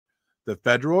the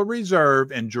Federal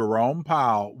Reserve and Jerome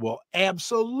Powell will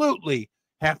absolutely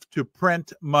have to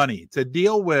print money to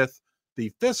deal with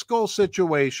the fiscal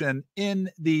situation in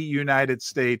the United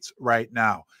States right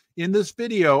now. In this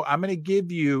video, I'm going to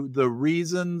give you the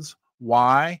reasons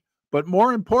why, but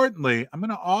more importantly, I'm going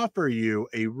to offer you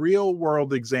a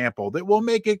real-world example that will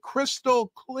make it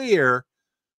crystal clear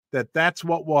that that's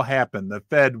what will happen. The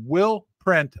Fed will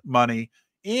print money,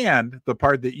 and the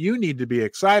part that you need to be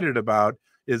excited about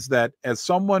is that as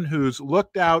someone who's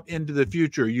looked out into the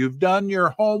future, you've done your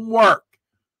homework,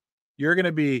 you're going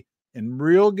to be in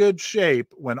real good shape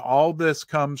when all this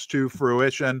comes to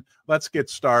fruition. Let's get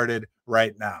started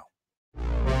right now.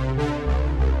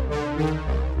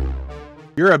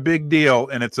 You're a big deal,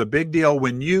 and it's a big deal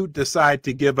when you decide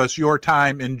to give us your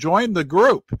time and join the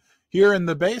group here in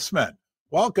the basement.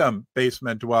 Welcome,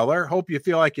 basement dweller. Hope you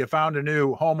feel like you found a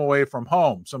new home away from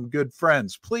home, some good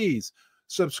friends. Please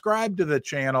subscribe to the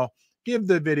channel, give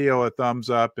the video a thumbs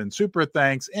up, and super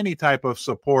thanks. Any type of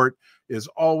support is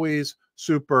always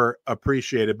super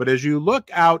appreciated. But as you look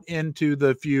out into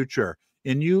the future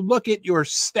and you look at your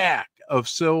stack of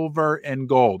silver and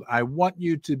gold, I want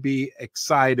you to be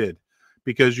excited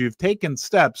because you've taken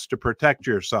steps to protect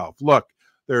yourself. Look,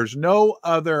 there's no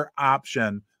other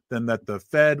option than that the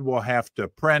Fed will have to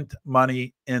print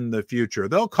money in the future.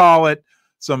 They'll call it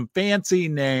some fancy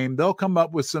name. They'll come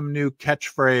up with some new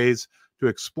catchphrase to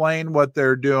explain what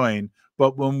they're doing.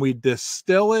 But when we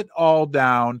distill it all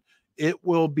down, it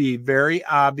will be very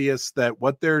obvious that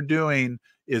what they're doing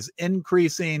is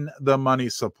increasing the money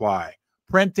supply,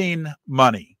 printing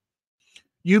money.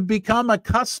 You've become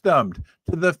accustomed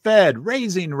to the Fed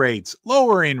raising rates,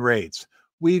 lowering rates.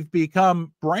 We've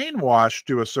become brainwashed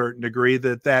to a certain degree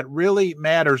that that really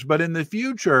matters. But in the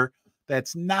future,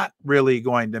 that's not really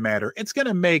going to matter. It's going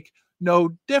to make no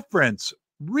difference,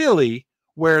 really,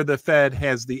 where the Fed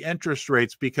has the interest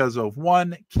rates because of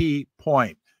one key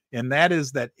point, and that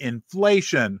is that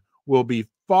inflation will be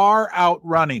far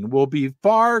outrunning, will be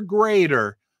far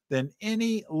greater than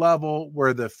any level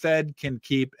where the Fed can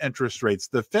keep interest rates.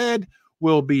 The Fed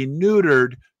will be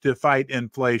neutered to fight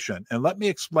inflation. And let me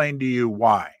explain to you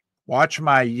why. Watch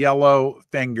my yellow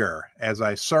finger as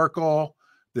I circle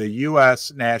the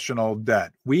U.S. national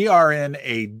debt. We are in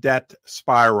a debt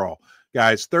spiral.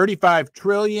 Guys, $35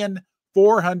 trillion,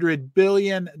 $400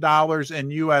 billion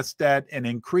in U.S. debt and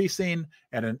increasing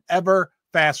at an ever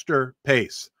faster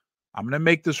pace. I'm going to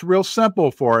make this real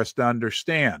simple for us to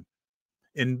understand.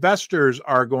 Investors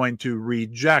are going to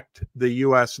reject the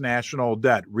U.S. national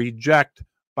debt, reject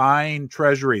buying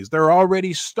treasuries. They're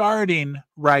already starting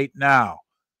right now.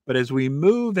 But as we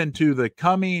move into the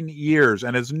coming years,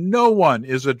 and as no one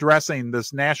is addressing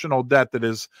this national debt that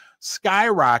is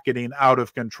skyrocketing out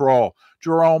of control,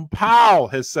 Jerome Powell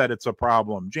has said it's a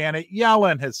problem. Janet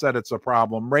Yellen has said it's a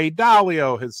problem. Ray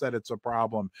Dalio has said it's a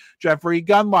problem. Jeffrey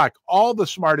Gundlach, all the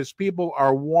smartest people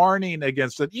are warning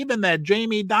against it. Even that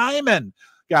Jamie Dimon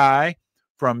guy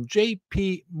from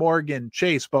JP Morgan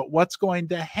Chase. But what's going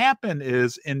to happen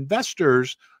is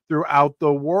investors throughout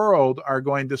the world are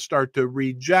going to start to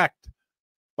reject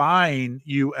buying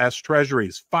U.S.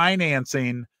 treasuries,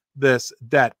 financing this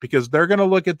debt, because they're going to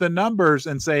look at the numbers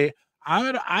and say,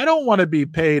 I don't want to be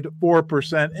paid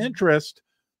 4% interest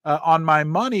on my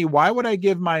money. Why would I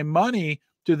give my money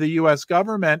to the U.S.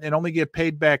 government and only get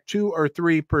paid back 2 or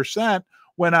 3%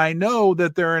 when I know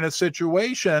that they're in a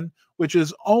situation which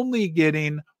is only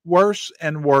getting worse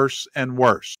and worse and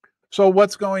worse? So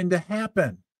what's going to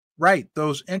happen? Right,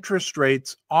 those interest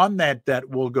rates on that debt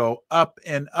will go up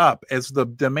and up. As the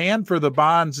demand for the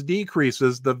bonds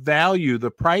decreases, the value,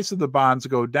 the price of the bonds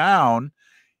go down,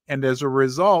 and as a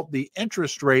result, the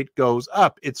interest rate goes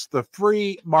up. It's the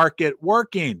free market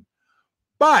working.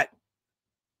 But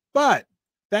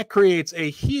that creates a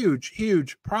huge,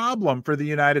 huge problem for the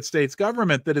United States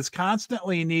government that is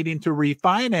constantly needing to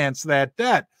refinance that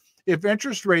debt. If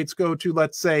interest rates go to,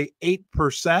 let's say,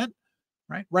 8%,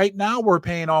 right now, we're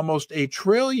paying almost $1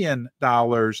 trillion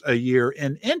a year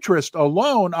in interest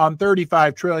alone on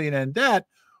 $35 trillion in debt.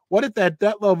 What if that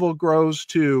debt level grows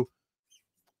to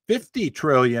 $50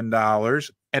 trillion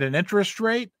at an interest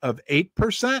rate of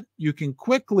 8%? You can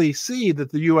quickly see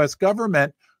that the U.S.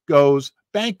 government goes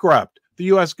bankrupt. The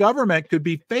U.S. government could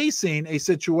be facing a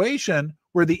situation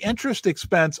where the interest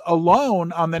expense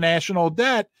alone on the national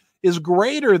debt is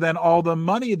greater than all the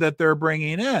money that they're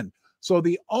bringing in. So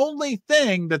the only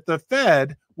thing that the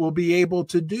Fed will be able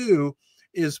to do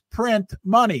is print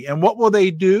money. And what will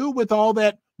they do with all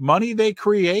that money they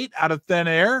create out of thin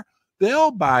air?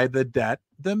 They'll buy the debt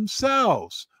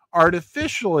themselves,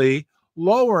 artificially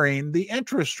lowering the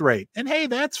interest rate. And hey,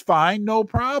 that's fine, no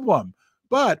problem.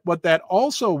 But what that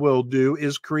also will do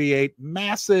is create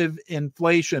massive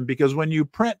inflation, because when you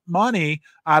print money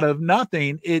out of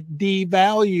nothing, it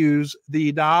devalues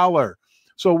the dollar.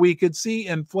 So we could see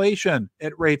inflation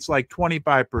at rates like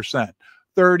 25%,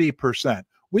 30%.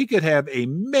 We could have a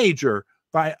major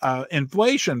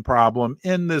inflation problem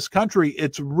in this country.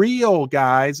 It's real,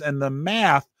 guys, and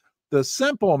the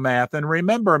simple math, and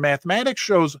remember, mathematics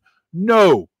shows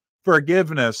no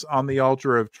forgiveness on the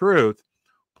altar of truth,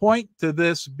 point to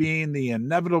this being the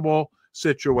inevitable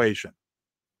situation.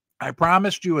 I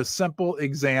promised you a simple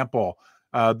example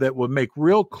that would make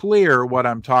real clear what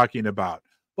I'm talking about.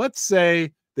 Let's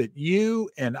say that you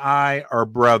and I are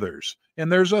brothers,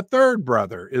 and there's a third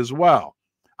brother as well.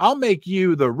 I'll make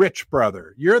you the rich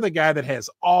brother. You're the guy that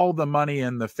has all the money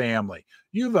in the family.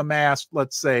 You've amassed,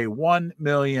 let's say, $1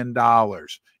 million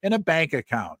in a bank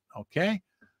account, okay?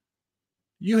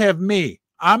 You have me.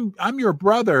 I'm your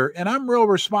brother, and I'm real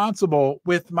responsible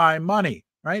with my money,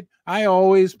 right? I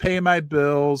always pay my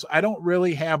bills. I don't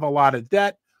really have a lot of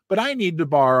debt, but I need to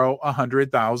borrow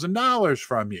 $100,000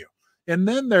 from you. And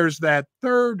then there's that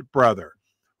third brother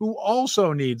who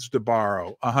also needs to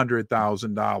borrow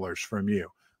 $100,000 from you.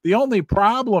 The only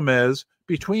problem is,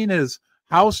 between his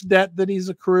house debt that he's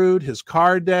accrued, his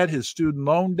car debt, his student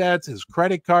loan debts, his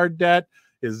credit card debt,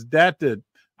 his debt to,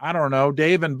 I don't know,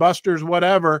 Dave and Buster's,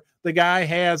 whatever, the guy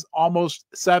has almost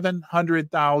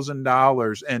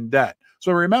 $700,000 in debt.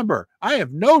 So remember, I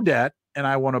have no debt and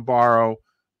I want to borrow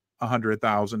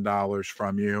 $100,000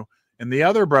 from you. And the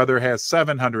other brother has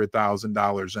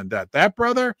 $700,000 in debt. That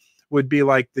brother would be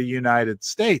like the United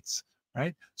States,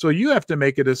 right? So you have to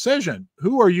make a decision.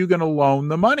 Who are you going to loan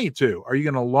the money to? Are you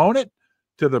going to loan it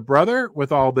to the brother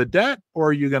with all the debt, or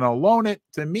are you going to loan it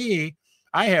to me?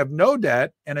 I have no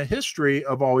debt and a history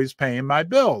of always paying my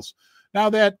bills. Now,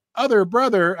 that other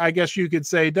brother, I guess you could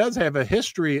say, does have a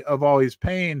history of always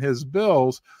paying his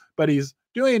bills, but he's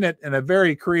doing it in a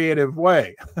very creative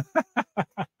way.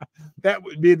 That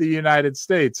would be the United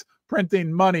States,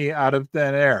 printing money out of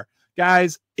thin air.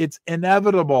 Guys, it's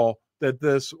inevitable that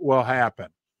this will happen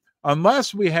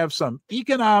unless we have some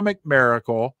economic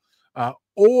miracle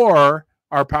or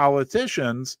our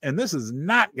politicians, and this is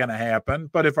not going to happen,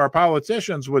 but if our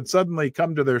politicians would suddenly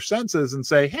come to their senses and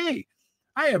say, hey,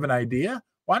 I have an idea.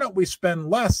 Why don't we spend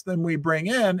less than we bring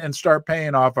in and start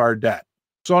paying off our debt?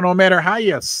 So no matter how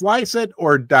you slice it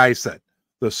or dice it,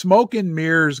 the smoke and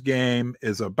mirrors game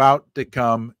is about to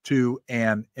come to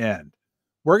an end.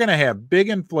 We're going to have big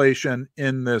inflation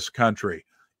in this country.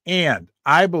 And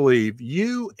I believe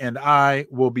you and I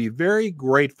will be very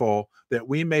grateful that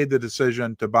we made the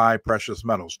decision to buy precious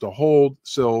metals, to hold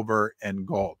silver and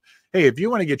gold. Hey, if you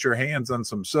want to get your hands on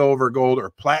some silver, gold, or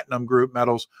platinum group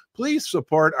metals, please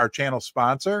support our channel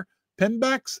sponsor,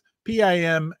 Pinbex,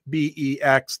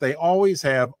 P-I-M-B-E-X. They always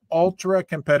have ultra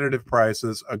competitive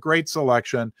prices, a great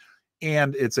selection,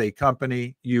 and it's a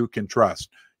company you can trust.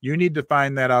 You need to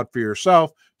find that out for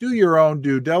yourself. Do your own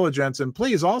due diligence. And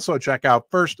please also check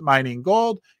out First Mining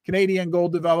Gold, Canadian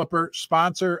gold developer,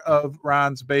 sponsor of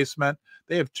Ron's Basement.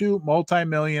 They have 2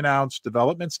 multi-million ounce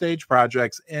development stage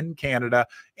projects in Canada,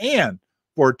 and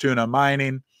Fortuna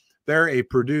Mining. They're a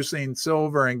producing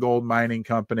silver and gold mining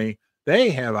company. They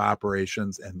have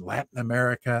operations in Latin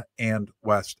America and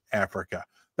West Africa.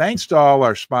 Thanks to all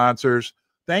our sponsors.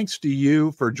 Thanks to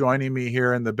you for joining me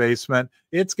here in the basement.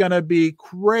 It's going to be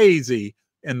crazy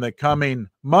in the coming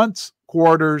months,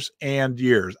 quarters, and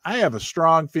years. I have a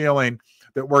strong feeling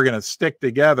that we're going to stick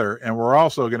together, and we're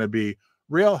also going to be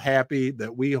real happy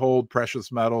that we hold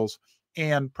precious metals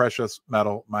and precious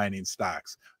metal mining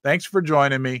stocks. Thanks for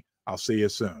joining me. I'll see you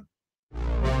soon.